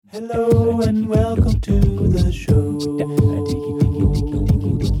Hello and welcome to the show.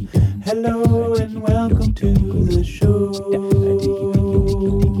 Hello and welcome to the show.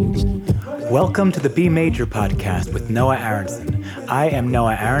 Welcome to the B Major podcast with Noah Aronson. I am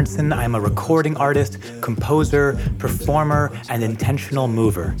Noah Aronson. I'm a recording artist, composer, performer, and intentional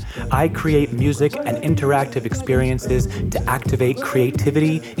mover. I create music and interactive experiences to activate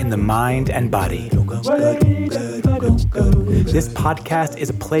creativity in the mind and body. This podcast is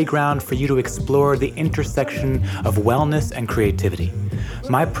a playground for you to explore the intersection of wellness and creativity.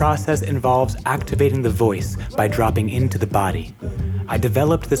 My process involves activating the voice by dropping into the body. I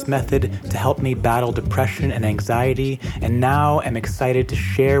developed this method to help me battle depression and anxiety, and now am excited to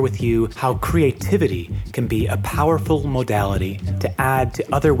share with you how creativity can be a powerful modality to add to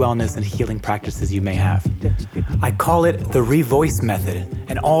other wellness and healing practices you may have. I call it the Revoice Method,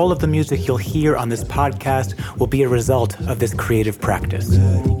 and all of the music you'll hear on this podcast will be a result of this creative practice.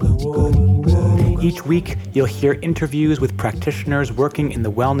 Each week, you'll hear interviews with practitioners working in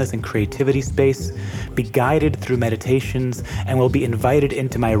the wellness and creativity space, be guided through meditations, and will be invited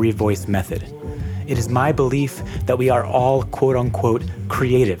into my Revoice Method. It is my belief that we are all quote-unquote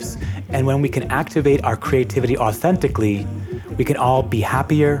creatives, and when we can activate our creativity authentically, we can all be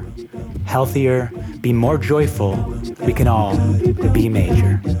happier, healthier, be more joyful. We can all be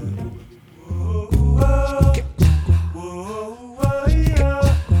major.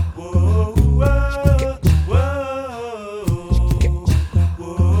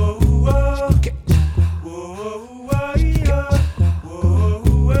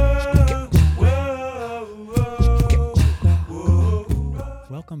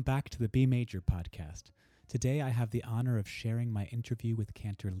 Welcome back to the B Major podcast. Today I have the honor of sharing my interview with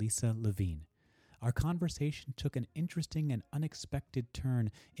Cantor Lisa Levine. Our conversation took an interesting and unexpected turn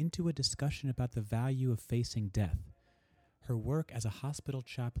into a discussion about the value of facing death. Her work as a hospital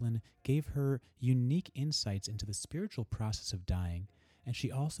chaplain gave her unique insights into the spiritual process of dying, and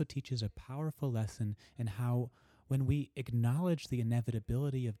she also teaches a powerful lesson in how, when we acknowledge the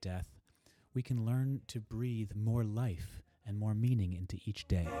inevitability of death, we can learn to breathe more life and more meaning into each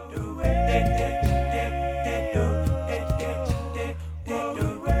day.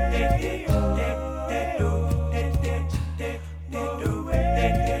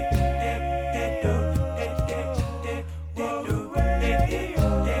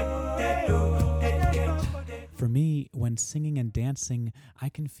 For me, when singing and dancing, I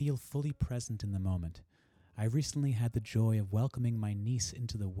can feel fully present in the moment. I recently had the joy of welcoming my niece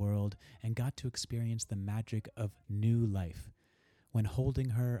into the world and got to experience the magic of new life. When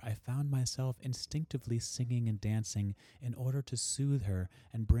holding her, I found myself instinctively singing and dancing in order to soothe her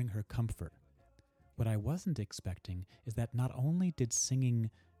and bring her comfort. What I wasn't expecting is that not only did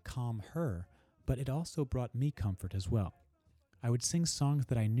singing calm her, but it also brought me comfort as well. I would sing songs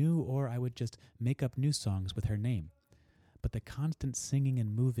that I knew, or I would just make up new songs with her name. But the constant singing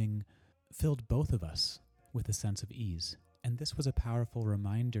and moving filled both of us with a sense of ease. And this was a powerful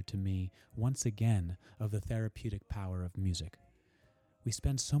reminder to me, once again, of the therapeutic power of music. We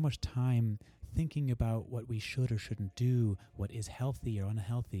spend so much time thinking about what we should or shouldn't do, what is healthy or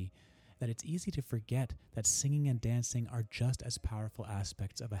unhealthy, that it's easy to forget that singing and dancing are just as powerful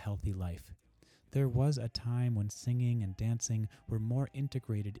aspects of a healthy life. There was a time when singing and dancing were more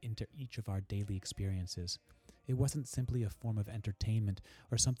integrated into each of our daily experiences. It wasn't simply a form of entertainment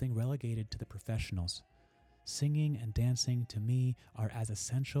or something relegated to the professionals. Singing and dancing, to me, are as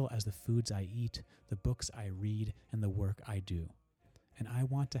essential as the foods I eat, the books I read, and the work I do. And I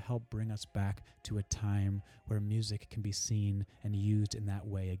want to help bring us back to a time where music can be seen and used in that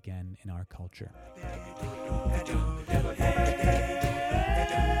way again in our culture.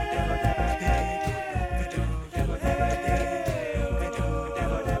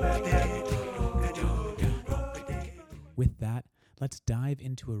 With that, let's dive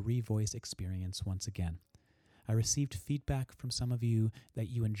into a Revoice experience once again. I received feedback from some of you that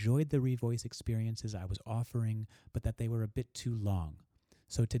you enjoyed the Revoice experiences I was offering, but that they were a bit too long.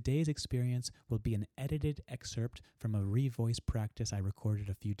 So today's experience will be an edited excerpt from a Revoice practice I recorded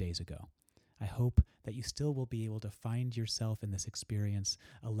a few days ago. I hope that you still will be able to find yourself in this experience,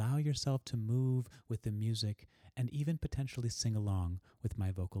 allow yourself to move with the music, and even potentially sing along with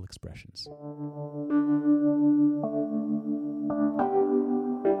my vocal expressions.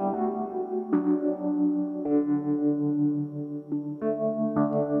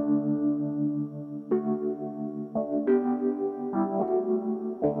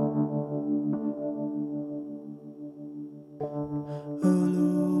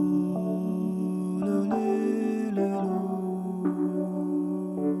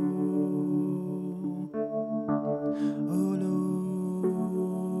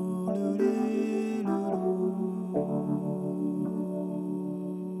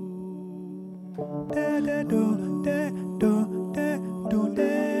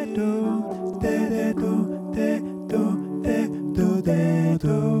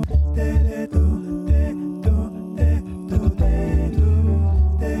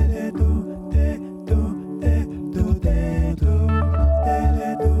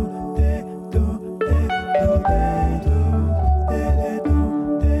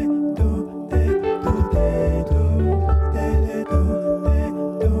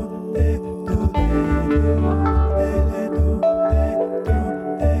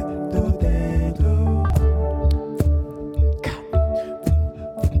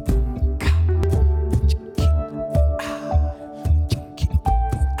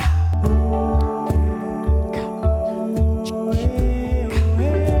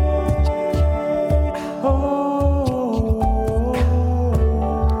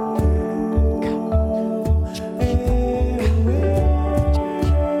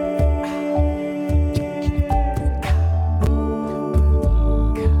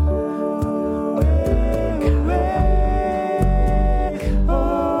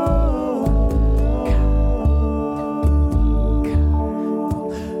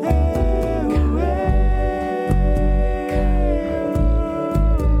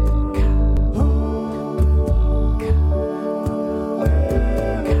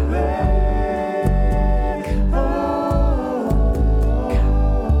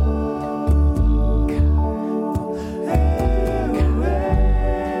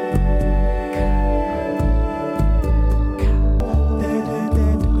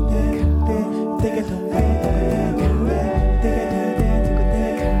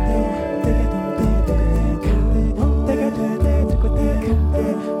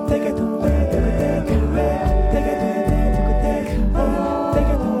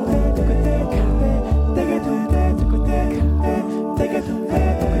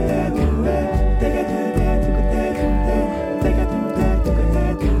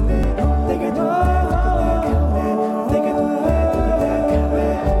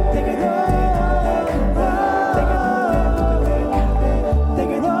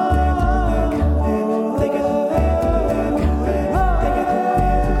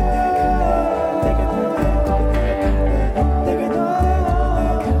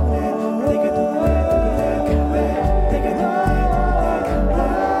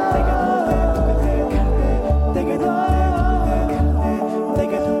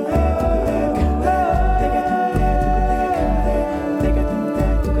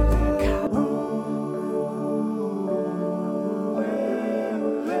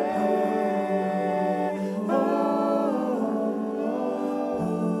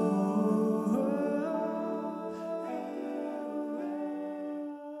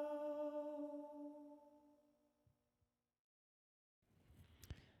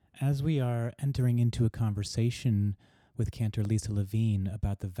 As we are entering into a conversation with Cantor Lisa Levine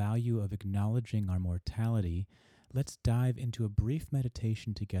about the value of acknowledging our mortality, let's dive into a brief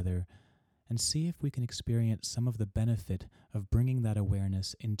meditation together and see if we can experience some of the benefit of bringing that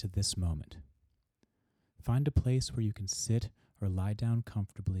awareness into this moment. Find a place where you can sit or lie down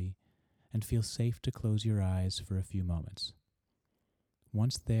comfortably and feel safe to close your eyes for a few moments.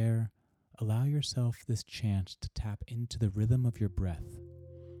 Once there, allow yourself this chance to tap into the rhythm of your breath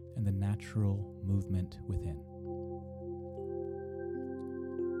and the natural movement within.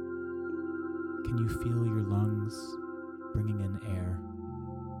 Can you feel your lungs bringing in air,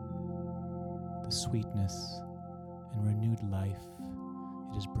 the sweetness and renewed life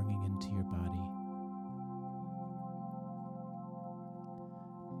it is bringing into your body?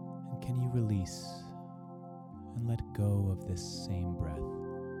 And can you release and let go of this same breath?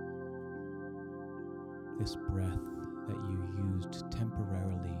 This breath that you used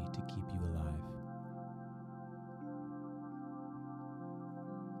temporarily to keep you alive.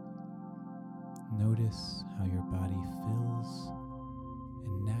 Notice how your body fills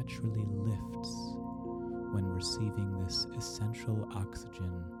and naturally lifts when receiving this essential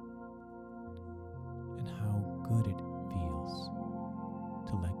oxygen, and how good it feels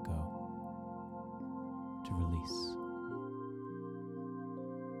to let go, to release.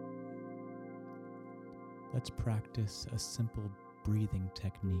 Let's practice a simple breathing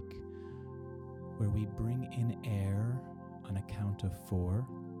technique where we bring in air on a count of 4.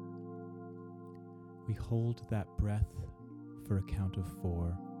 We hold that breath for a count of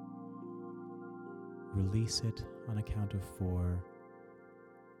 4. Release it on a count of 4.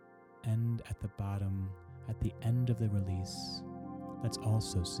 And at the bottom, at the end of the release, let's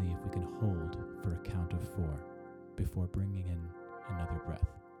also see if we can hold for a count of 4 before bringing in another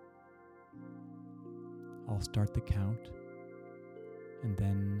breath. I'll start the count and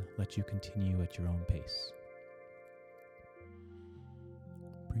then let you continue at your own pace.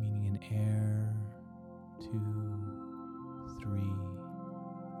 Bringing in air, 2, 3,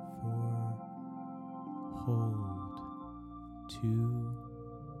 hold, 2,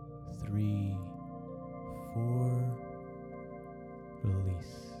 3, 4,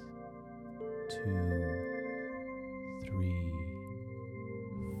 release, 2, 3,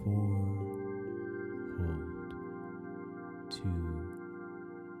 4, hold, 2,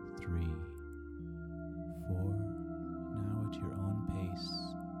 3, 4, now at your own pace.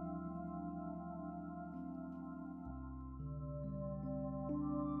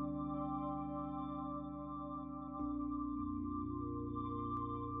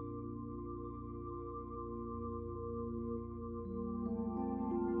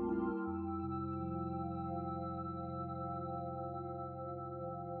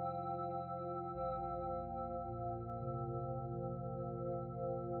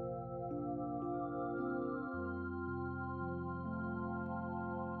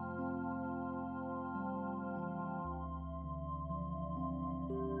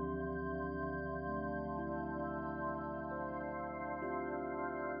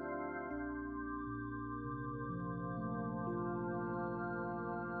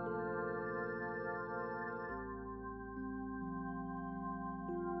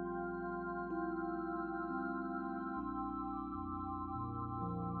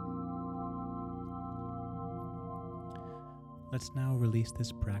 Let's now release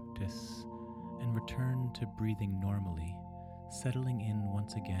this practice and return to breathing normally, settling in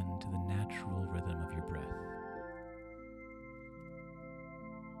once again to the natural rhythm of your breath.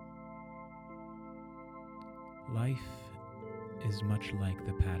 Life is much like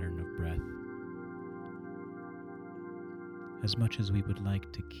the pattern of breath. As much as we would like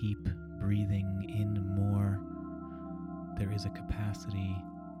to keep breathing in more, there is a capacity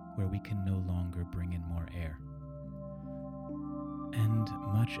where we can no longer bring in more air. And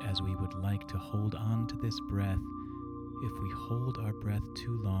much as we would like to hold on to this breath, if we hold our breath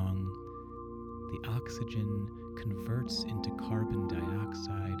too long, the oxygen converts into carbon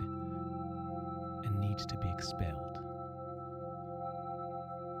dioxide and needs to be expelled.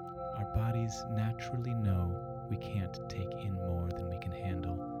 Our bodies naturally know we can't take in more than we can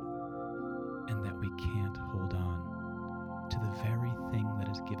handle, and that we can't hold on to the very thing that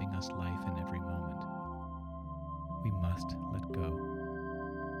is giving us life in every moment. We must let go.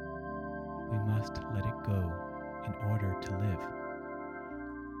 We must let it go in order to live.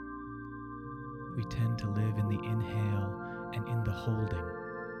 We tend to live in the inhale and in the holding,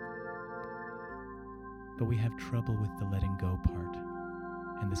 but we have trouble with the letting go part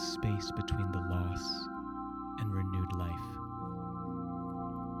and the space between the loss and renewed life.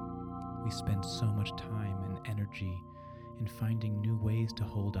 We spend so much time and energy in finding new ways to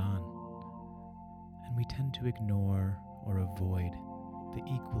hold on, and we tend to ignore or avoid the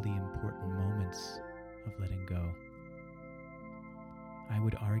equally important moments of letting go. I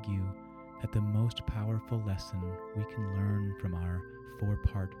would argue that the most powerful lesson we can learn from our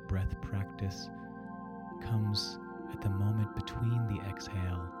 4-part breath practice comes at the moment between the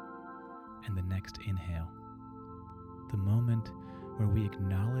exhale and the next inhale. The moment where we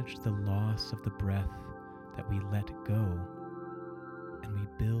acknowledge the loss of the breath that we let go, and we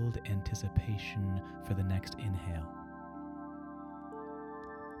build anticipation for the next inhale.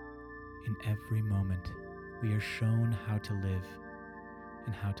 In every moment, we are shown how to live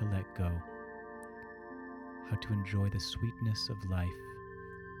and how to let go, how to enjoy the sweetness of life,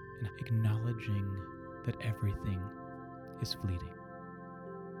 and acknowledging that everything is fleeting.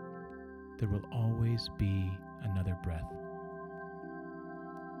 There will always be another breath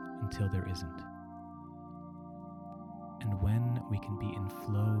until there isn't. And when we can be in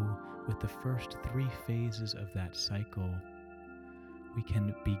flow with the first 3 phases of that cycle, we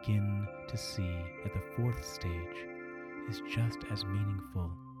can begin to see that the 4th stage is just as meaningful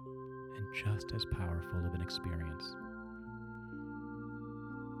and just as powerful of an experience.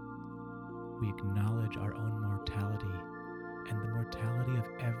 We acknowledge our own mortality and the mortality of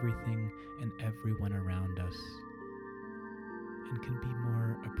everything and everyone around us, and can be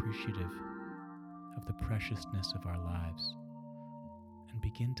more appreciative of the preciousness of our lives, and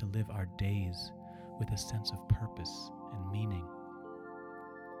begin to live our days with a sense of purpose and meaning.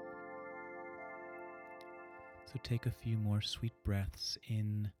 So take a few more sweet breaths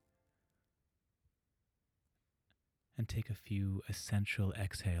in, and take a few essential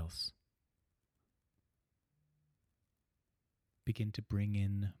exhales. Begin to bring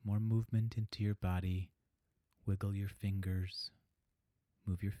in more movement into your body. Wiggle your fingers,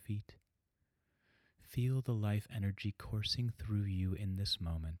 move your feet. Feel the life energy coursing through you in this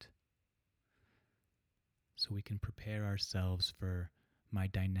moment, so we can prepare ourselves for my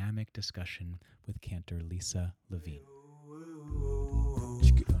dynamic discussion with Cantor Lisa Levine.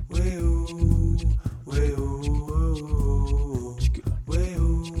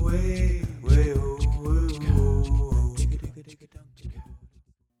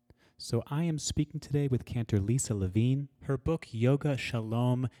 So I am speaking today with Cantor Lisa Levine. Her book, Yoga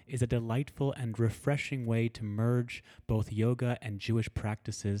Shalom, is a delightful and refreshing way to merge both yoga and Jewish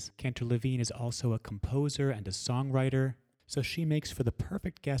practices. Cantor Levine is also a composer and a songwriter, so she makes for the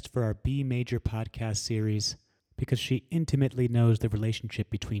perfect guest for our B Major podcast series because she intimately knows the relationship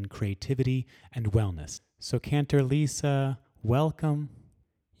between creativity and wellness. So Cantor Lisa, welcome.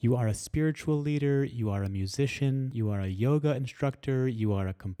 You are a spiritual leader, you are a musician, you are a yoga instructor, you are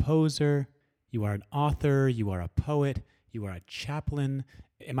a composer, you are an author, you are a poet, you are a chaplain.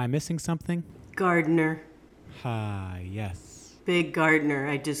 Am I missing something? Gardener. Yes. Big gardener.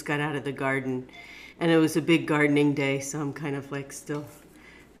 I just got out of the garden, and it was a big gardening day, so I'm kind of like still,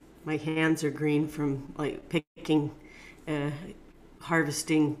 my hands are green from like picking,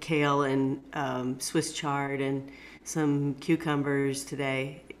 harvesting kale and Swiss chard and some cucumbers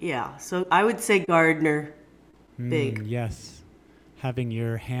today. Yeah, so I would say gardener, big. Yes, having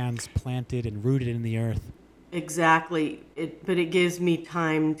your hands planted and rooted in the earth. Exactly. But it gives me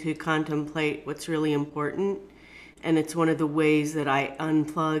time to contemplate what's really important, and it's one of the ways that I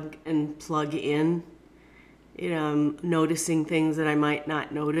unplug and plug in. I'm noticing things that I might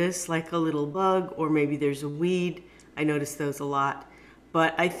not notice, like a little bug, or maybe there's a weed. I notice those a lot.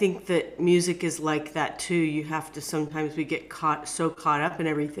 But I think that music is like that too. You have to, sometimes we get so caught up in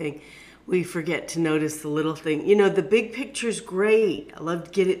everything, we forget to notice the little thing. The big picture's great. I love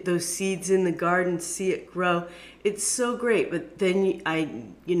to get those seeds in the garden, see it grow. It's so great. But then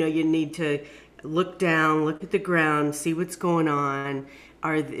you need to look down, look at the ground, see what's going on.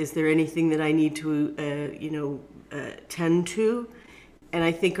 Is there anything that I need to, tend to? And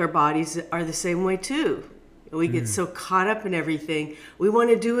I think our bodies are the same way too. We get so caught up in everything. We want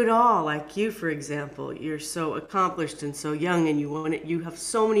to do it all. Like you, for example, you're so accomplished and so young, and you have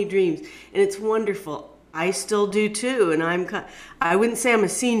so many dreams, and it's wonderful. I still do too, and I wouldn't say I'm a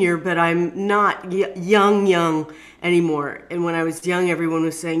senior, but I'm not young anymore. And when I was young, everyone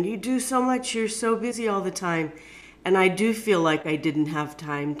was saying, "You do so much. You're so busy all the time," and I do feel like I didn't have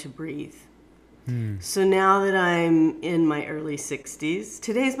time to breathe. So now that I'm in my early 60s,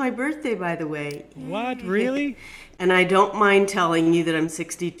 today's my birthday, by the way. What, really? And I don't mind telling you that I'm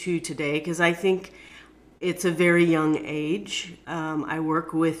 62 today because I think it's a very young age. I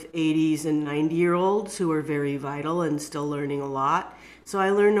work with 80s and 90-year-olds who are very vital and still learning a lot. So I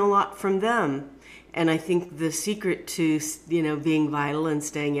learn a lot from them. And I think the secret to, being vital and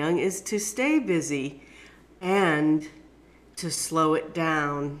staying young is to stay busy and to slow it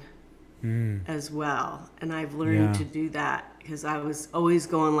down as well. And I've learned to do that because I was always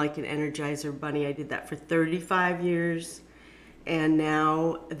going like an Energizer bunny. I did that for 35 years. And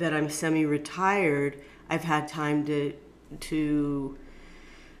now that I'm semi-retired, I've had time to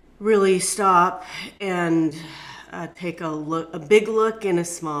really stop and take a big look and a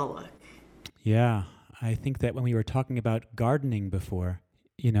small look. Yeah, I think that when we were talking about gardening before,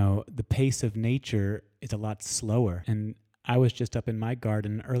 the pace of nature is a lot slower. And I was just up in my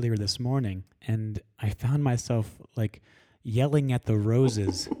garden earlier this morning, and I found myself like yelling at the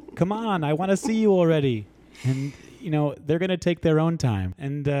roses, "Come on, I want to see you already." And, they're going to take their own time.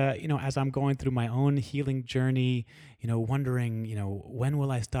 And, as I'm going through my own healing journey, wondering, when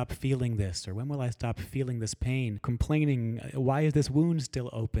will I stop feeling this? Or when will I stop feeling this pain? Complaining, why is this wound still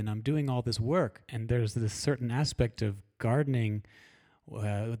open? I'm doing all this work. And there's this certain aspect of gardening,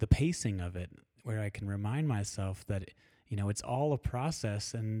 the pacing of it, where I can remind myself that it's all a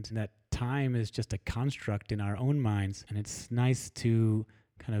process and that time is just a construct in our own minds. And it's nice to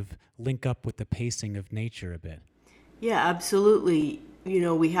kind of link up with the pacing of nature a bit. Yeah, absolutely.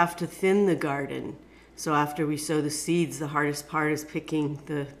 We have to thin the garden. So after we sow the seeds, the hardest part is picking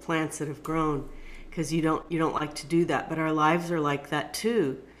the plants that have grown because you don't like to do that. But our lives are like that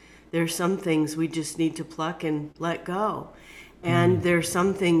too. There are some things we just need to pluck and let go. And there are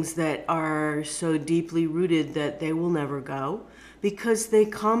some things that are so deeply rooted that they will never go because they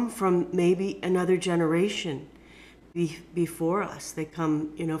come from maybe another generation before us. They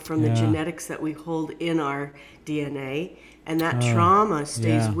come, from the genetics that we hold in our DNA, and that trauma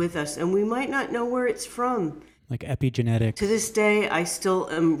stays with us, and we might not know where it's from. Like epigenetics. To this day, I still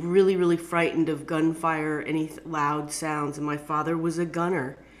am really, really frightened of gunfire, any loud sounds, and my father was a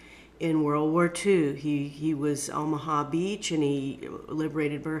gunner. In World War II, he was Omaha Beach, and he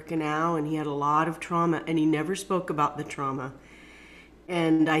liberated Birkenau, and he had a lot of trauma, and he never spoke about the trauma.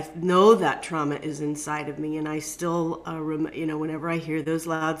 And I know that trauma is inside of me, and I still, whenever I hear those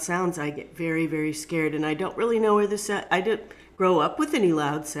loud sounds, I get very, very scared, and I don't really know where I didn't grow up with any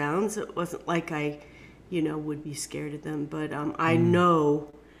loud sounds. It wasn't like I, would be scared of them, but I know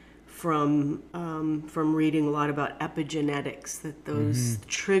from reading a lot about epigenetics, that those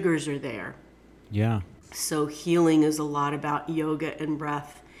triggers are there. Yeah. So healing is a lot about yoga and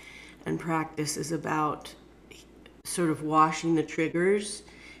breath, and practice is about sort of washing the triggers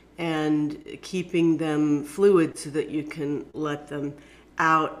and keeping them fluid so that you can let them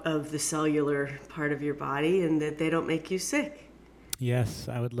out of the cellular part of your body and that they don't make you sick. Yes,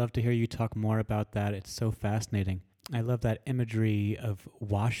 I would love to hear you talk more about that. It's so fascinating. I love that imagery of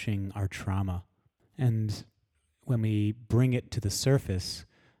washing our trauma. And when we bring it to the surface,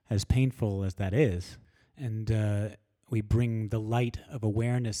 as painful as that is, and we bring the light of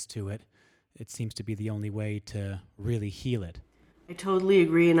awareness to it, it seems to be the only way to really heal it. I totally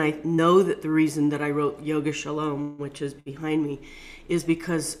agree, and I know that the reason that I wrote Yoga Shalom, which is behind me, is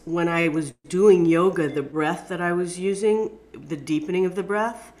because when I was doing yoga, the breath that I was using, the deepening of the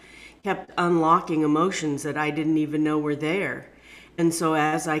breath, kept unlocking emotions that I didn't even know were there. And so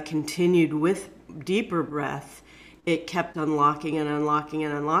as I continued with deeper breath, it kept unlocking and unlocking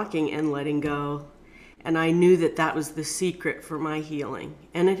and unlocking and letting go. And I knew that that was the secret for my healing,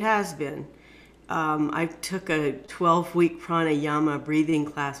 and it has been. I took a 12-week pranayama breathing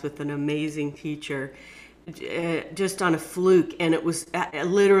class with an amazing teacher, just on a fluke, and it was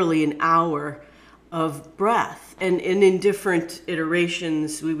literally an hour of breath. And in different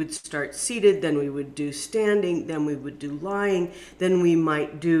iterations, we would start seated, then we would do standing, then we would do lying, then we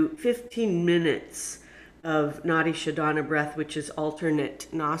might do 15 minutes of Nadi Shodhana breath, which is alternate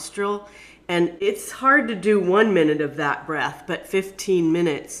nostril. And it's hard to do 1 minute of that breath, but 15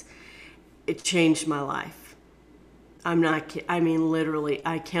 minutes, it changed my life. Literally,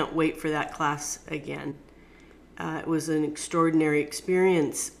 I can't wait for that class again. It was an extraordinary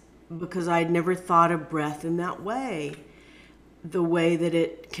experience because I'd never thought of breath in that way. The way that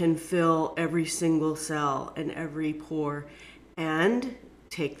it can fill every single cell and every pore and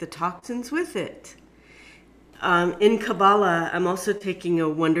take the toxins with it. In Kabbalah, I'm also taking a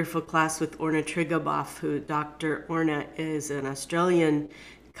wonderful class with Orna Triggerboff, who Dr. Orna is an Australian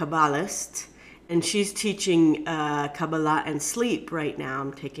Kabbalist, and she's teaching Kabbalah and sleep right now.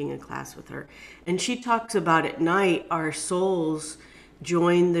 I'm taking a class with her. And she talks about at night our souls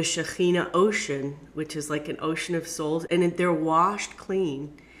join the Shekhinah ocean, which is like an ocean of souls, and they're washed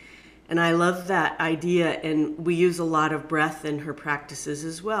clean. And I love that idea, and we use a lot of breath in her practices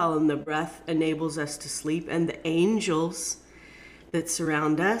as well, and the breath enables us to sleep, and the angels that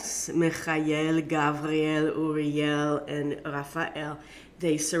surround us, Michael, Gabriel, Uriel, and Raphael,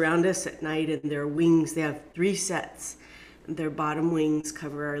 they surround us at night, and their wings, they have 3 sets. Their bottom wings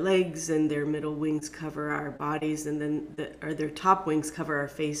cover our legs, and their middle wings cover our bodies, and then their top wings cover our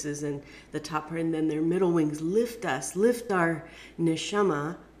faces, and and then their middle wings lift us, lift our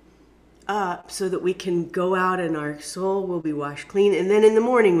neshama up so that we can go out and our soul will be washed clean. And then in the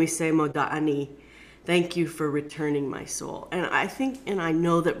morning we say Moda'ani, thank you for returning my soul. And I think, and I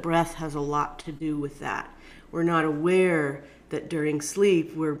know that breath has a lot to do with that. We're not aware that during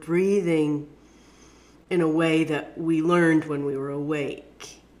sleep we're breathing in a way that we learned when we were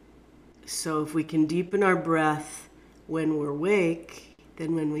awake. So if we can deepen our breath when we're awake,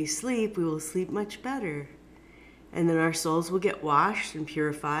 then when we sleep, we will sleep much better. And then our souls will get washed and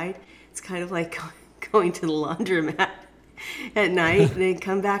purified. It's kind of like going to the laundromat at night and then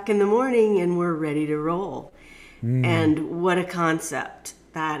come back in the morning and we're ready to roll. And what a concept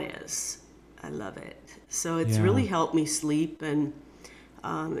that is. I love it. So it's really helped me sleep, and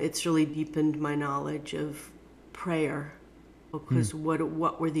it's really deepened my knowledge of prayer, because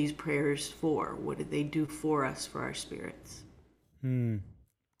what were these prayers for? What did they do for us, for our spirits?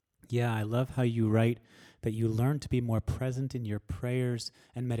 Yeah, I love how you write that you learn to be more present in your prayers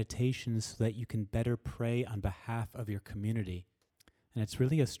and meditations so that you can better pray on behalf of your community. And it's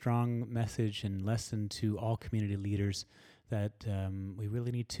really a strong message and lesson to all community leaders that we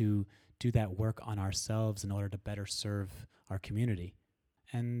really need to do that work on ourselves in order to better serve our community.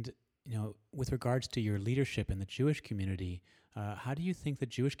 And, with regards to your leadership in the Jewish community, how do you think the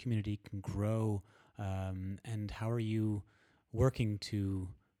Jewish community can grow, and how are you working to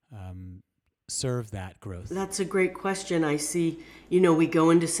serve that growth? That's a great question. I see, we go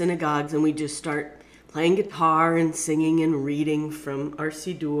into synagogues and we just start playing guitar and singing and reading from our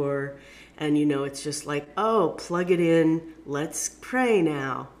Siddur. And, it's just like, oh, plug it in. Let's pray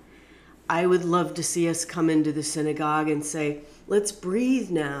now. I would love to see us come into the synagogue and say, let's breathe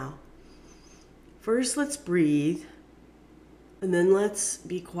now. First, let's breathe. And then let's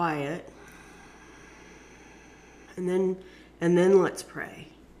be quiet. And then let's pray.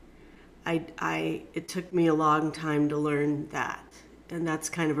 It took me a long time to learn that. And that's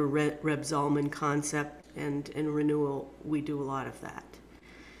kind of a Reb Zalman concept, and in Renewal, we do a lot of that.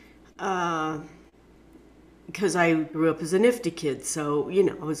 because I grew up as a nifty kid, so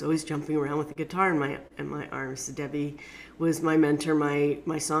I was always jumping around with a guitar in my arms. Debbie was my mentor,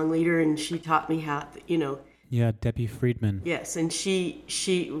 my song leader, and she taught me how. Yeah, Debbie Friedman. Yes, and she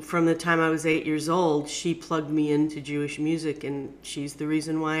from the time I was 8 years old, she plugged me into Jewish music, and she's the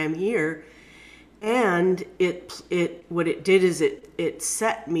reason why I'm here. And it what it did is it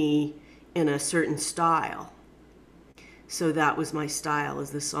set me in a certain style. So that was my style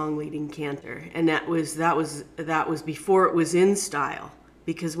as the song leading cantor, and that was before it was in style.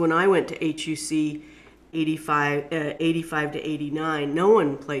 Because when I went to HUC 85 to 89, no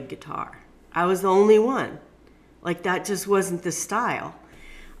one played guitar. I was the only one. Like, that just wasn't the style.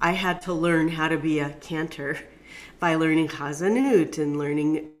 I had to learn how to be a cantor by learning Chazanut and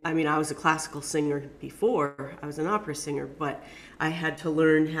learning. I mean, I was a classical singer before. I was an opera singer, but I had to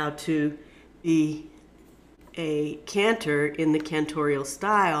learn how to be a cantor in the cantorial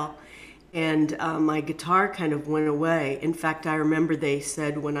style, and my guitar kind of went away. In fact, I remember they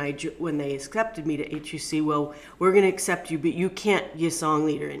said when they accepted me to HUC, well, we're going to accept you, but you can't be a song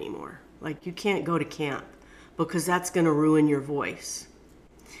leader anymore. Like, you can't go to camp because that's going to ruin your voice.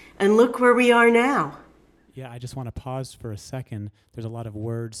 And look where we are now. Yeah, I just want to pause for a second. There's a lot of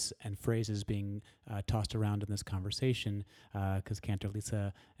words and phrases being tossed around in this conversation because Cantor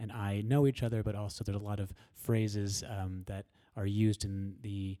Lisa and I know each other, but also there's a lot of phrases that are used in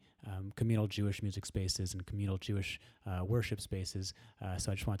the communal Jewish music spaces and communal Jewish worship spaces.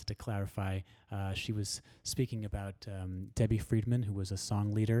 So I just wanted to clarify. She was speaking about Debbie Friedman, who was a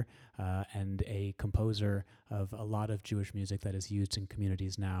song leader and a composer of a lot of Jewish music that is used in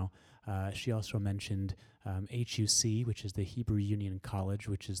communities now. She also mentioned HUC, which is the Hebrew Union College,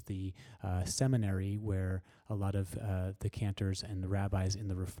 which is the seminary where a lot of the cantors and the rabbis in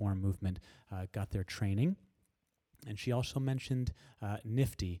the Reform movement got their training. And she also mentioned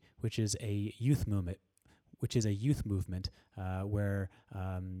NIFTY, which is a youth movement, where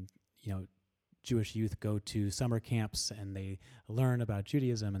Jewish youth go to summer camps and they learn about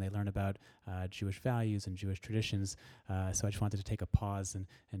Judaism and they learn about Jewish values and Jewish traditions. So I just wanted to take a pause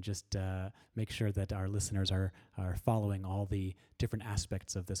and just make sure that our listeners are following all the different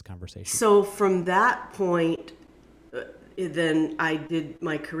aspects of this conversation. So from that point, then I did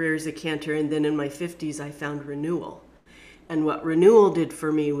my career as a cantor, and then in my 50s I found renewal. And what renewal did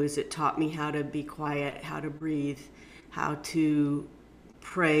for me was it taught me how to be quiet, how to breathe, how to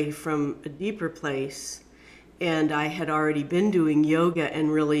pray from a deeper place. And I had already been doing yoga,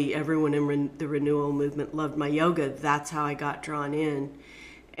 and really everyone in the renewal movement loved my yoga. That's how I got drawn in.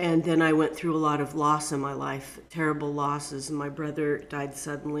 And then I went through a lot of loss in my life, terrible losses. My brother died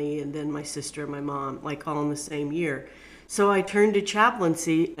suddenly, and then my sister and my mom, like all in the same year. So I turned to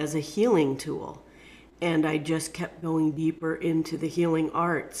chaplaincy as a healing tool, and I just kept going deeper into the healing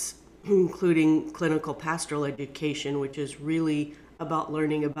arts, including clinical pastoral education, which is really about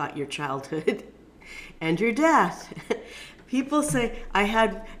learning about your childhood and your death. People say, I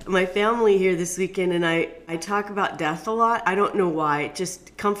had my family here this weekend, and I talk about death a lot. I don't know why. It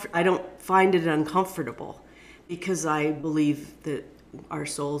just I don't find it uncomfortable, because I believe that our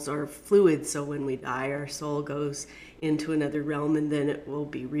souls are fluid. So when we die, our soul goes into another realm, and then it will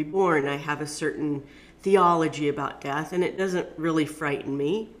be reborn. I have a certain theology about death, and it doesn't really frighten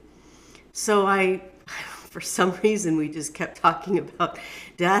me. So for some reason, we just kept talking about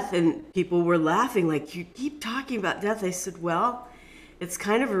death, and people were laughing, like, you keep talking about death. I said, well, it's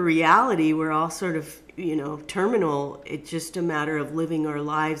kind of a reality. We're all sort of, terminal. It's just a matter of living our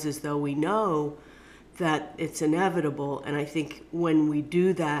lives as though we know that it's inevitable. And I think when we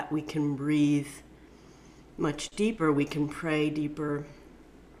do that, we can breathe much deeper. We can pray deeper,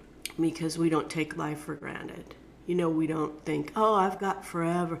 because we don't take life for granted. We don't think, oh, I've got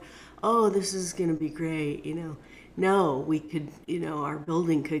forever. Oh, this is going to be great. No, we could, our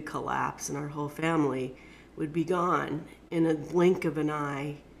building could collapse and our whole family would be gone. In a blink of an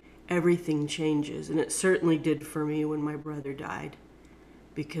eye, everything changes. And it certainly did for me when my brother died,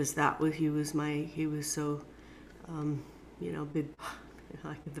 because he was so, big,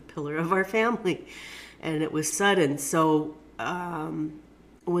 like the pillar of our family. And it was sudden. So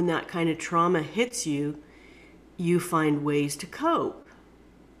when that kind of trauma hits you, you find ways to cope.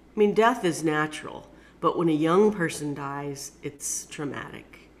 I mean, death is natural, but when a young person dies, it's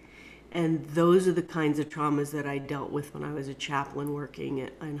traumatic. And those are the kinds of traumas that I dealt with when I was a chaplain working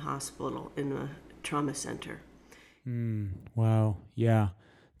in hospital, in a trauma center. Wow. Yeah.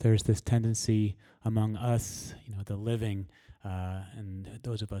 There's this tendency among us, the living, and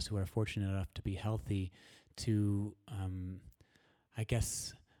those of us who are fortunate enough to be healthy, to, I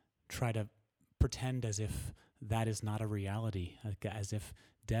guess, try to pretend as if that is not a reality, as if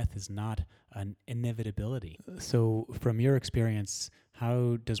death is not an inevitability. So from your experience,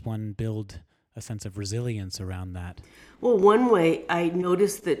 how does one build a sense of resilience around that? Well, one way I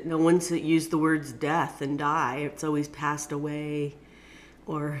noticed that no one's used the words death and die. It's always passed away.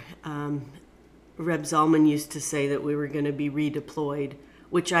 Or Reb Zalman used to say that we were going to be redeployed,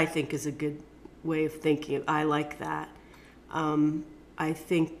 which I think is a good way of thinking. I like that. I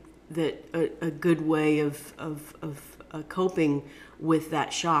think that a good way of coping with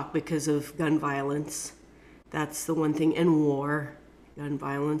that shock because of gun violence, that's the one thing, and war, gun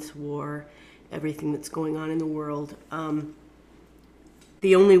violence, war, everything that's going on in the world.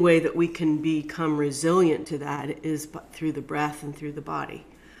 The only way that we can become resilient to that is through the breath and through the body.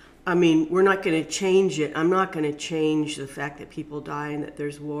 I mean, we're not going to change it. I'm not going to change the fact that people die and that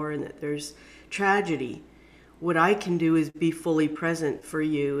there's war and that there's tragedy. What I can do is be fully present for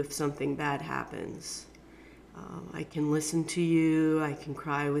you if something bad happens. I can listen to you. I can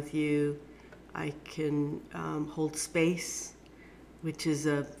cry with you. I can hold space, which is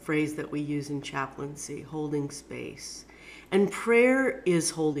a phrase that we use in chaplaincy, holding space. And prayer is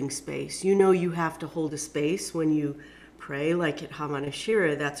holding space. You know you have to hold a space when you pray, like at Havana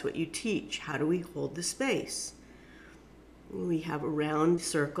Shira, that's what you teach. How do we hold the space? We have a round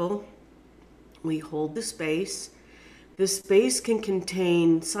circle. We hold the space. The space can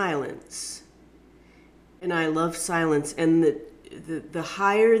contain silence. And I love silence. And the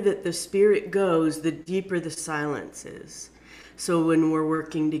higher that the spirit goes, the deeper the silence is. So when we're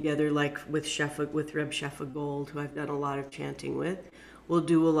working together, like with Reb Shefa Gold, who I've done a lot of chanting with, we'll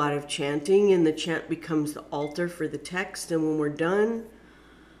do a lot of chanting, and the chant becomes the altar for the text. And when we're done,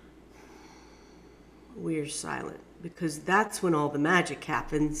 we're silent, because that's when all the magic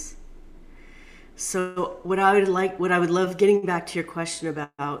happens. So what I would love, getting back to your question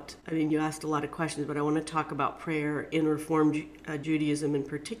about, I mean, you asked a lot of questions, but I want to talk about prayer in Reform Judaism in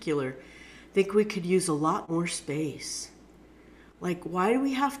particular. I think we could use a lot more space. Like, why do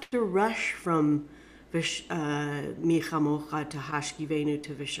we have to rush from Michamocha to Hashkivenu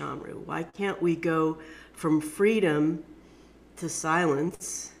to Vishamru? Why can't we go from freedom to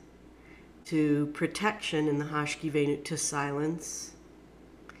silence, to protection in the Hashkivenu to silence,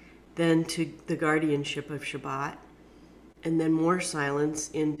 then to the guardianship of Shabbat, and then more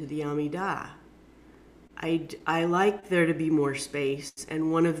silence into the Amidah? I like there to be more space,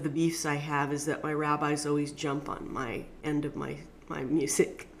 and one of the beefs I have is that my rabbis always jump on my end of my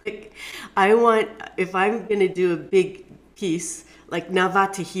music. Like, if I'm going to do a big piece, like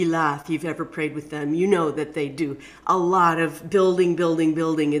Navat Tehillah, if you've ever prayed with them, you know that they do a lot of building,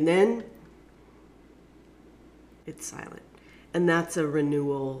 and then it's silent. And that's a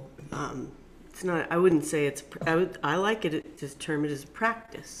renewal. It's not, I wouldn't say it's, I like it to term it as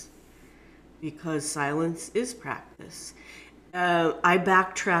practice, because silence is practice. I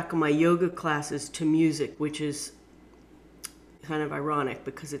backtrack my yoga classes to music, which is kind of ironic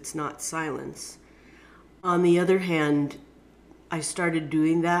because it's not silence. On the other hand, I started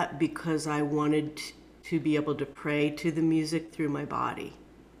doing that because I wanted to be able to pray to the music through my body.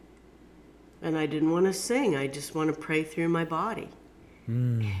 And I didn't want to sing. I just want to pray through my body.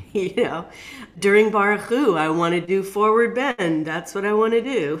 You know, during Baruch Hu, I want to do forward bend. That's what I want to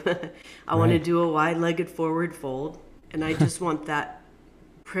do. I want to do a wide-legged forward fold. And I just want that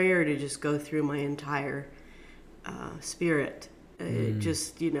prayer to just go through my entire spirit.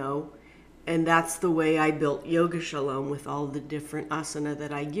 Just, you know, and that's the way I built Yoga Shalom, with all the different asana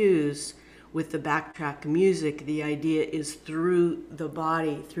that I use with the backtrack music. The idea is through the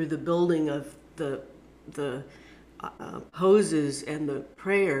body, through the building of the poses and the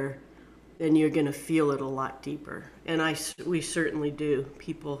prayer, then you're going to feel it a lot deeper. And we certainly do.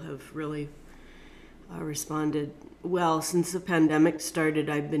 People have really responded well. Since the pandemic started,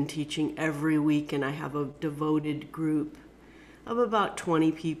 I've been teaching every week, and I have a devoted group of about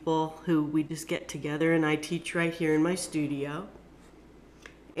 20 people who we just get together, and I teach right here in my studio.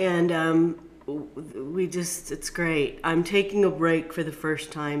 And it's great. I'm taking a break for the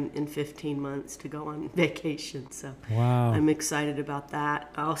first time in 15 months to go on vacation, so wow. I'm excited about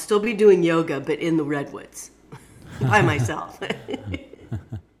that. I'll still be doing yoga, but in the redwoods by myself.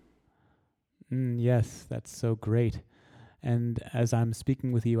 Yes, that's so great. And as I'm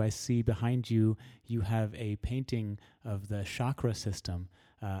speaking with you, I see behind you, you have a painting of the chakra system.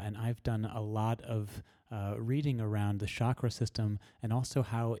 And I've done a lot of reading around the chakra system, and also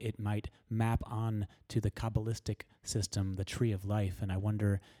how it might map on to the Kabbalistic system, the tree of life. And I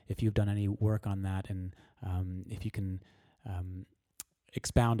wonder if you've done any work on that, and if you can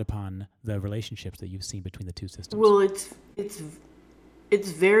expound upon the relationships that you've seen between the two systems. Well,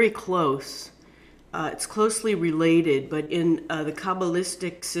 it's very close. It's closely related, but in the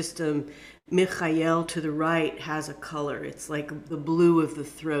Kabbalistic system, Michael to the right has a color. It's like the blue of the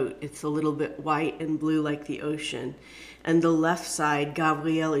throat. It's a little bit white and blue like the ocean. And the left side,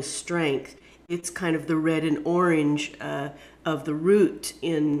 Gabriel, is strength. It's kind of the red and orange of the root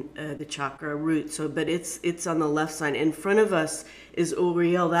in the chakra root. So, but it's on the left side. In front of us is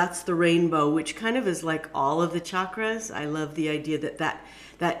Uriel. That's the rainbow, which kind of is like all of the chakras. I love the idea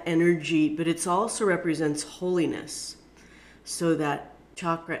that energy, but it also represents holiness. So that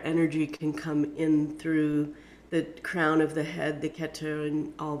chakra energy can come in through the crown of the head, the Keter,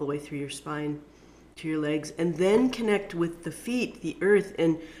 and all the way through your spine to your legs, and then connect with the feet, the earth.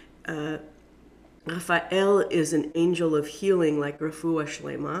 And Raphael is an angel of healing, like Refuah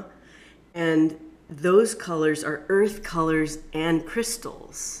Shlema, and those colors are earth colors and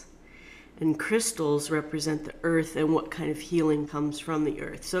crystals. And crystals represent the earth and what kind of healing comes from the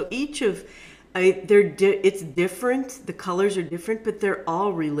earth. So each of, it's different. The colors are different, but they're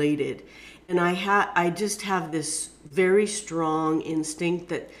all related. And I just have this very strong instinct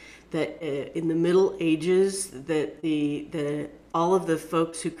that in the Middle Ages, that all of the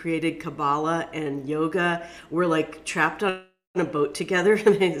folks who created Kabbalah and yoga were like trapped on a boat together,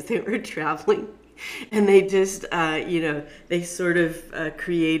 and they were traveling. And they just, they sort of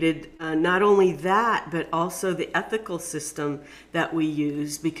created not only that, but also the ethical system that we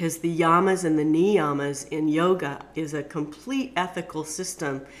use, because the yamas and the niyamas in yoga is a complete ethical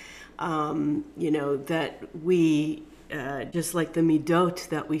system, that we, just like the midot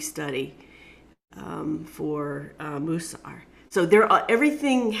that we study for Musar. So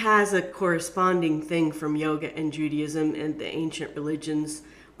everything has a corresponding thing from yoga and Judaism, and the ancient religions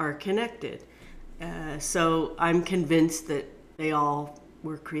are connected. So I'm convinced that they all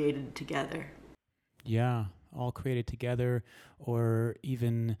were created together. Yeah, all created together, or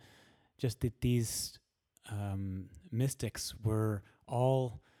even just that these mystics were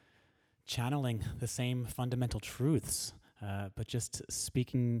all channeling the same fundamental truths, but just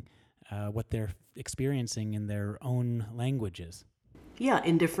speaking what they're experiencing in their own languages. Yeah,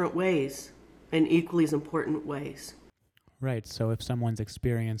 in different ways, and equally as important ways. Right, so if someone's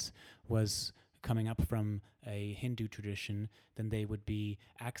experience was coming up from a Hindu tradition, then they would be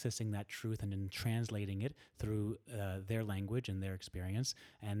accessing that truth and then translating it through their language and their experience.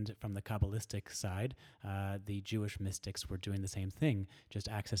 And from the Kabbalistic side, the Jewish mystics were doing the same thing, just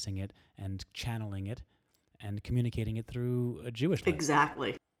accessing it and channeling it and communicating it through a Jewish lens.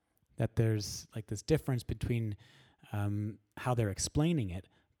 Exactly. That there's like this difference between how they're explaining it,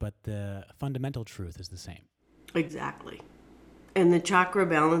 but the fundamental truth is the same. Exactly. And the chakra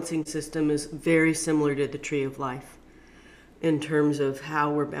balancing system is very similar to the tree of life in terms of how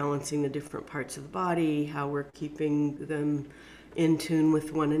we're balancing the different parts of the body, how we're keeping them in tune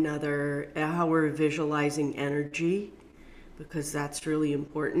with one another, how we're visualizing energy, because that's really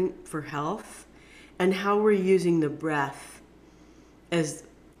important for health, and how we're using the breath as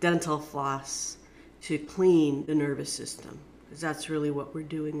dental floss to clean the nervous system. Because that's really what we're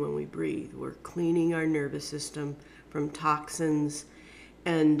doing when we breathe. We're cleaning our nervous system from toxins,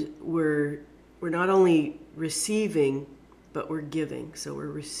 and we're not only receiving, but we're giving. So we're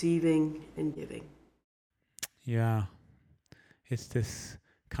receiving and giving. Yeah, it's this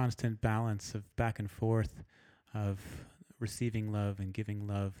constant balance of back and forth of receiving love and giving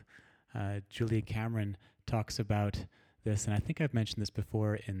love. Julia Cameron talks about this, and I think I've mentioned this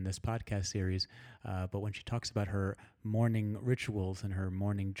before in this podcast series, but when she talks about her morning rituals and her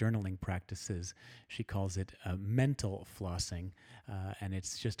morning journaling practices, she calls it mental flossing, and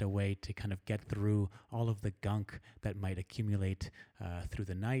it's just a way to kind of get through all of the gunk that might accumulate through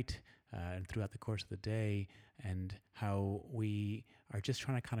the night and throughout the course of the day, and how we are just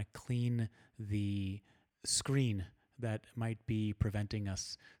trying to kind of clean the screen that might be preventing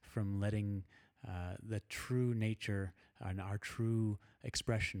us from letting the true nature and our true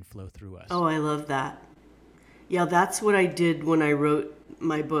expression flow through us. Oh, I love that. Yeah, that's what I did when I wrote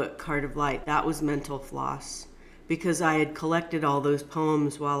my book, Heart of Light. That was mental floss, because I had collected all those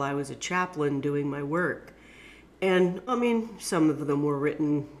poems while I was a chaplain doing my work. And, I mean, some of them were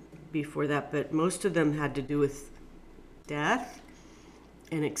written before that, but most of them had to do with death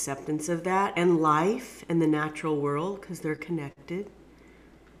and acceptance of that, and life and the natural world, because they're connected.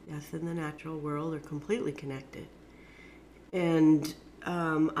 Death and the natural world are completely connected. And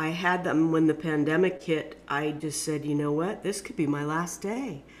I had them when the pandemic hit. I just said, you know what? This could be my last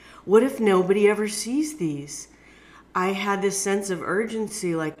day. What if nobody ever sees these? I had this sense of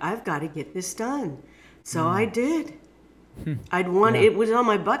urgency, like, I've got to get this done. So I did. It was on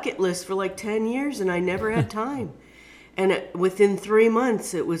my bucket list for like 10 years, and I never had time. And within 3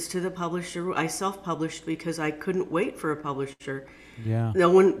 months, it was to the publisher. I self-published because I couldn't wait for a publisher. Yeah. No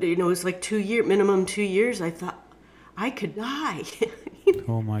one, it was like minimum 2 years. I thought I could die.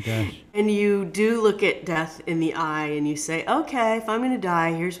 Oh my gosh. And you do look at death in the eye and you say, okay, if I'm going to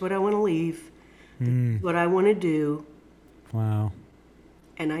die, here's what I want to leave. What I want to do. Wow.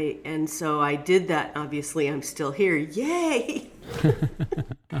 And so I did that. Obviously, I'm still here. Yay!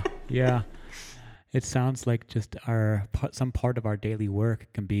 Yeah. It sounds like just some part of our daily work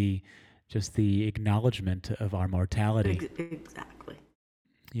can be just the acknowledgement of our mortality. Exactly.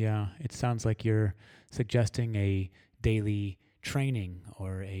 Yeah. It sounds like you're suggesting a daily training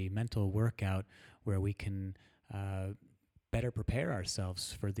or a mental workout where we can better prepare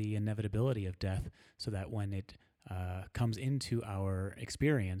ourselves for the inevitability of death so that when it comes into our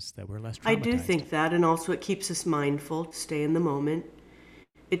experience that we're less traumatized. I do think that, and also it keeps us mindful to stay in the moment.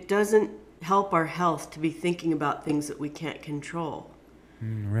 It doesn't help our health to be thinking about things that we can't control.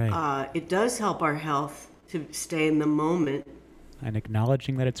 Right. It does help our health to stay in the moment. And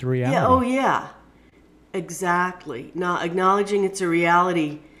acknowledging that it's a reality. Yeah, oh yeah, exactly. Now, acknowledging it's a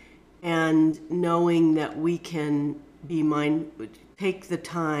reality and knowing that we can take the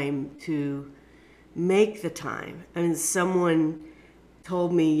time to make the time. I mean, someone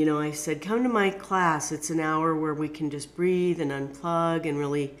told me, I said, come to my class. It's an hour where we can just breathe and unplug and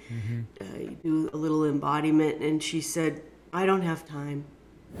really do a little embodiment. And she said, I don't have time.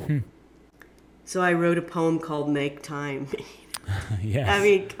 So I wrote a poem called Make Time. Yes. I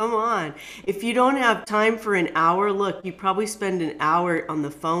mean, come on. If you don't have time for an hour, look, you probably spend an hour on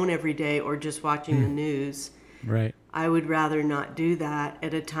the phone every day or just watching the news. Right. I would rather not do that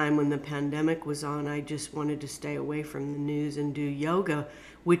at a time when the pandemic was on. I just wanted to stay away from the news and do yoga,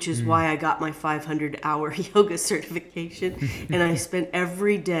 which is why I got my 500-hour yoga certification. And I spent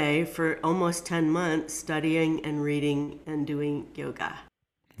every day for almost 10 months studying and reading and doing yoga.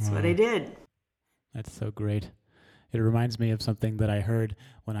 That's what I did. That's so great. It reminds me of something that I heard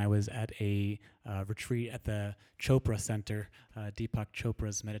when I was at a retreat at the Chopra Center, Deepak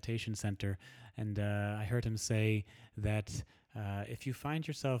Chopra's meditation center. And I heard him say that if you find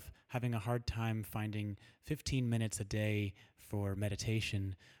yourself having a hard time finding 15 minutes a day for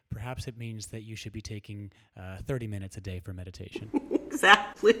meditation, perhaps it means that you should be taking 30 minutes a day for meditation.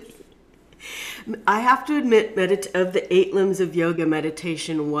 Exactly. I have to admit, of the 8 limbs of yoga,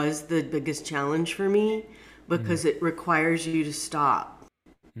 meditation was the biggest challenge for me because it requires you to stop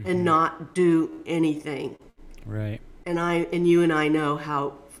and not do anything. Right. And you and I know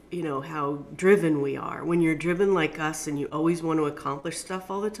how driven we are. When you're driven like us and you always want to accomplish stuff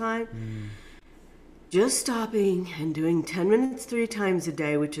all the time, just stopping and doing 10 minutes 3 times a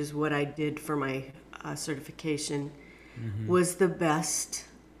day, which is what I did for my certification, was the best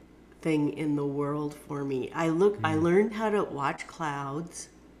thing in the world for me. I learned how to watch clouds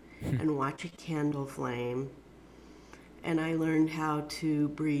and watch a candle flame, and I learned how to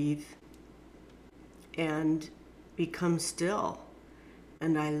breathe and become still.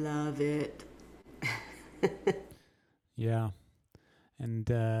 And I love it. Yeah. And,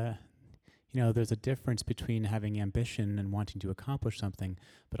 there's a difference between having ambition and wanting to accomplish something,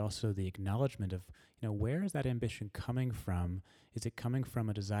 but also the acknowledgement of, where is that ambition coming from? Is it coming from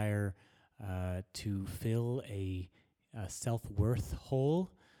a desire to fill a self-worth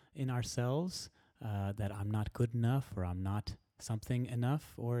hole in ourselves, that I'm not good enough or I'm not something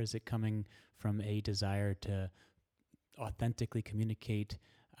enough? Or is it coming from a desire to authentically communicate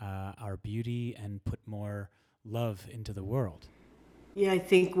our beauty and put more love into the world? Yeah, I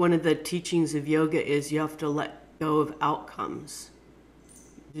think one of the teachings of yoga is you have to let go of outcomes.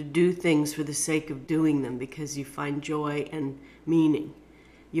 To do things for the sake of doing them because you find joy and meaning.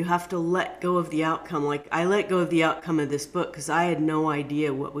 You have to let go of the outcome. Like I let go of the outcome of this book because I had no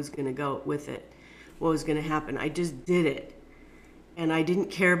idea what was going to go with it, what was going to happen. I just did it. And I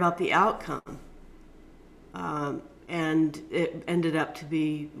didn't care about the outcome. And it ended up to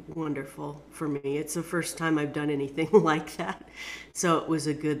be wonderful for me. It's the first time I've done anything like that. So it was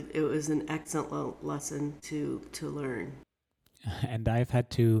an excellent lesson to learn. And I've had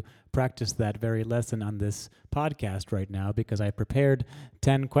to practice that very lesson on this podcast right now because I prepared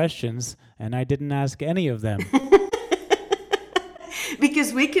 10 questions and I didn't ask any of them.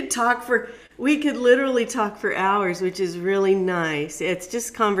 Because we could literally talk for hours, which is really nice. It's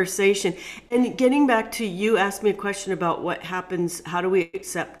just conversation. And getting back to you asked me a question about what happens, how do we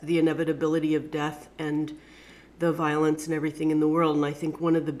accept the inevitability of death and the violence and everything in the world? And I think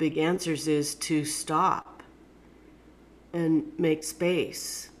one of the big answers is to stop and make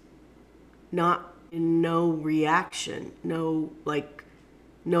space. No reaction, no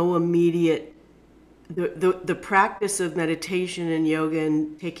immediate the practice of meditation and yoga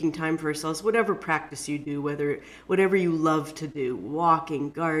and taking time for ourselves, whatever practice you do, whatever you love to do, walking,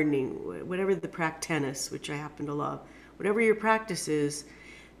 gardening, whatever the tennis, which I happen to love, whatever your practice is,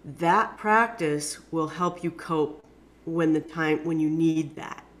 that practice will help you cope when you need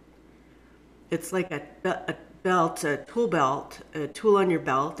that. It's like a tool on your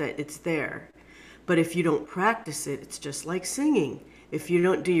belt. It's there. But if you don't practice it, it's just like singing. If you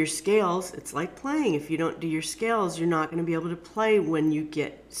don't do your scales, it's like playing. If you don't do your scales, you're not going to be able to play when you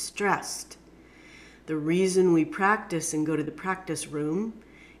get stressed. The reason we practice and go to the practice room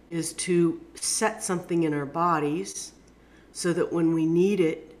is to set something in our bodies so that when we need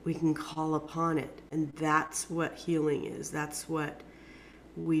it, we can call upon it. And that's what healing is. That's what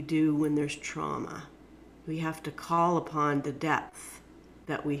we do when there's trauma. We have to call upon the depth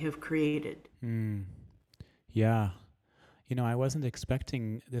that we have created. Yeah. I wasn't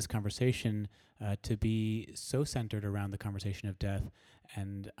expecting this conversation to be so centered around the conversation of death,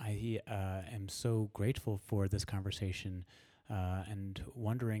 and I am so grateful for this conversation and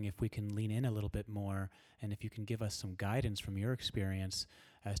wondering if we can lean in a little bit more and if you can give us some guidance from your experience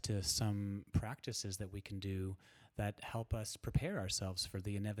as to some practices that we can do that help us prepare ourselves for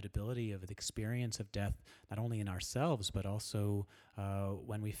the inevitability of the experience of death, not only in ourselves, but also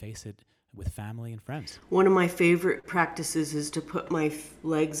when we face it with family and friends. One of my favorite practices is to put my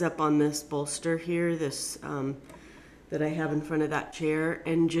legs up on this bolster here, this that I have in front of that chair,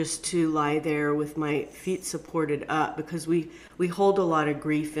 and just to lie there with my feet supported up, because we hold a lot of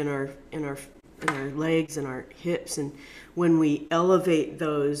grief in our legs and our hips, and when we elevate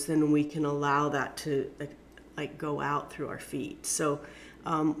those, then we can allow that to go out through our feet. So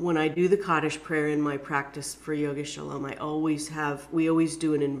when I do the Kaddish prayer in my practice for Yoga Shalom, we always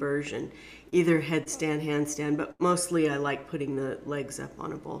do an inversion, either headstand, handstand, but mostly I like putting the legs up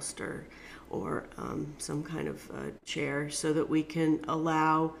on a bolster or some kind of chair so that we can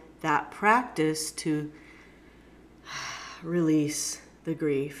allow that practice to release the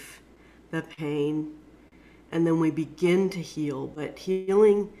grief, the pain, and then we begin to heal. But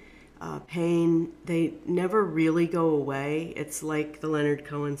healing, pain, they never really go away. It's like the Leonard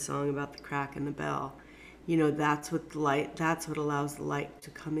Cohen song about the crack in the bell. That's what allows the light to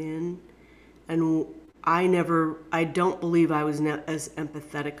come in. And I don't believe I was as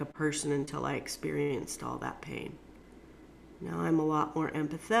empathetic a person until I experienced all that pain. Now I'm a lot more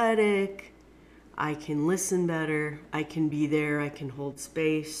empathetic. I can listen better. I can be there. I can hold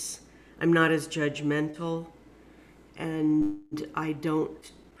space. I'm not as judgmental. And I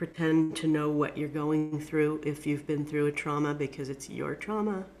don't pretend to know what you're going through if you've been through a trauma, because it's your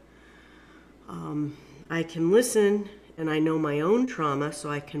trauma. I can listen, and I know my own trauma, so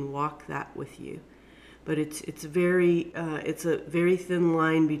I can walk that with you. But it's a very thin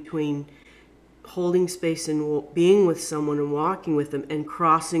line between holding space and being with someone and walking with them and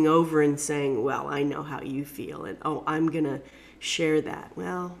crossing over and saying, well, I know how you feel, and I'm gonna share that.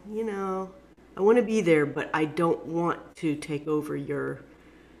 Well, I want to be there, but I don't want to take over your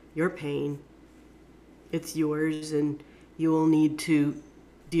pain. It's yours, and you will need to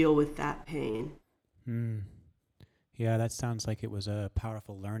deal with that pain. Yeah, that sounds like it was a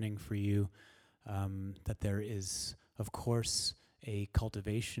powerful learning for you, that there is, of course, a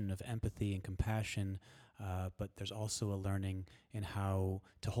cultivation of empathy and compassion, but there's also a learning in how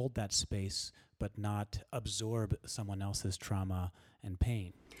to hold that space but not absorb someone else's trauma and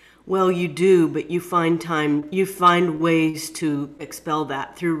pain. Well, you do, but you find ways to expel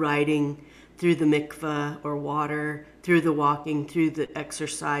that through writing, through the mikveh or water, through the walking, through the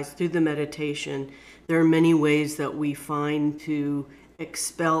exercise, through the meditation. There are many ways that we find to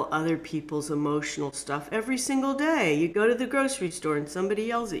expel other people's emotional stuff every single day. You go to the grocery store and somebody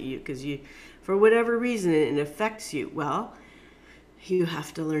yells at you because for whatever reason, it affects you. Well, you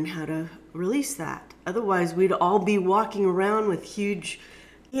have to learn how to release that. Otherwise, we'd all be walking around with huge,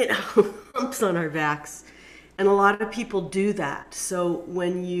 humps on our backs. And a lot of people do that. So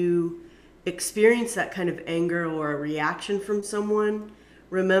when you experience that kind of anger or a reaction from someone,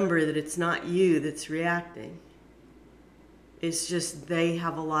 remember that it's not you that's reacting. It's just they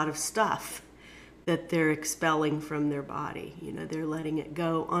have a lot of stuff that they're expelling from their body. They're letting it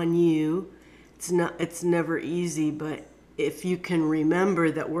go on you. It's never easy, but if you can remember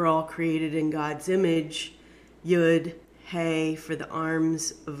that we're all created in God's image, Yud, Hey for the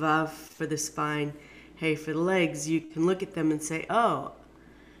arms, Vav for the spine, Hey for the legs, you can look at them and say, oh,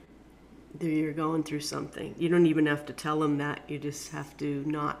 you're going through something. You don't even have to tell them that. You just have to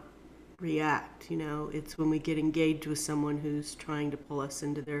not react. It's when we get engaged with someone who's trying to pull us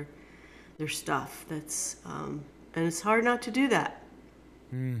into their stuff. That's and it's hard not to do that.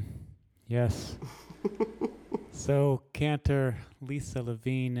 Yes. So, Cantor Lisa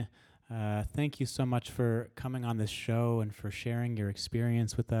Levine, thank you so much for coming on this show and for sharing your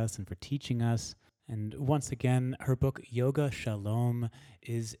experience with us and for teaching us. And once again, her book, Yoga Shalom,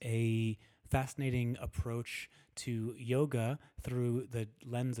 is a fascinating approach to yoga through the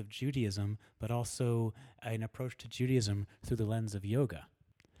lens of Judaism, but also an approach to Judaism through the lens of yoga.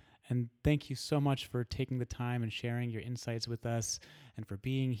 And thank you so much for taking the time and sharing your insights with us and for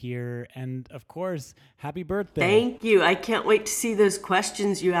being here. And of course, happy birthday. Thank you. I can't wait to see those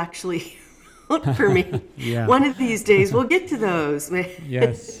questions you actually wrote for me. Yeah. One of these days, we'll get to those.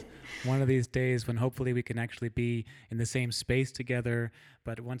 Yes. One of these days when hopefully we can actually be in the same space together.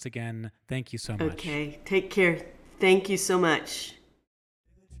 But once again, thank you so much. Okay. Take care. Thank you so much.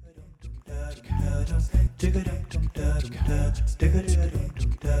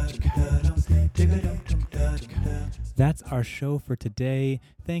 That's our show for today.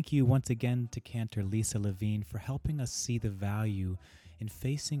 Thank you once again to Cantor Lisa Levine for helping us see the value in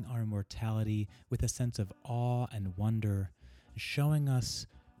facing our mortality with a sense of awe and wonder, showing us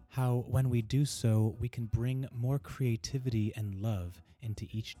how when we do so, we can bring more creativity and love into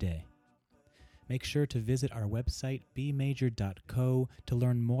each day. Make sure to visit our website, bmajor.co, to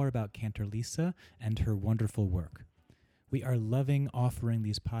learn more about Cantor Lisa and her wonderful work. We are loving offering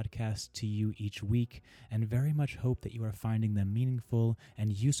these podcasts to you each week and very much hope that you are finding them meaningful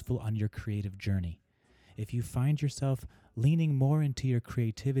and useful on your creative journey. If you find yourself leaning more into your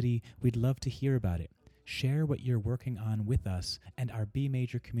creativity, we'd love to hear about it. Share what you're working on with us and our B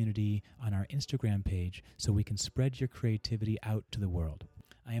Major community on our Instagram page so we can spread your creativity out to the world.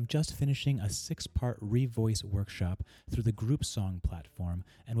 I am just finishing a 6-part revoice workshop through the group song platform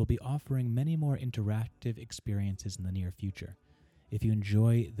and will be offering many more interactive experiences in the near future. If you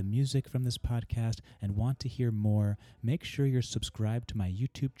enjoy the music from this podcast and want to hear more, make sure you're subscribed to my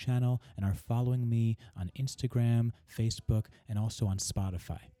YouTube channel and are following me on Instagram, Facebook, and also on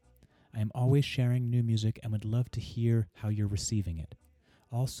Spotify. I am always sharing new music and would love to hear how you're receiving it.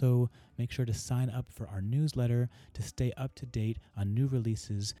 Also, make sure to sign up for our newsletter to stay up to date on new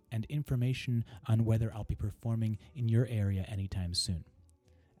releases and information on whether I'll be performing in your area anytime soon.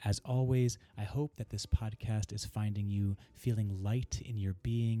 As always, I hope that this podcast is finding you feeling light in your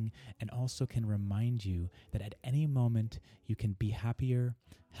being and also can remind you that at any moment you can be happier,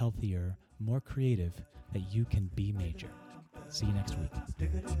 healthier, more creative, that you can be major. See you next week.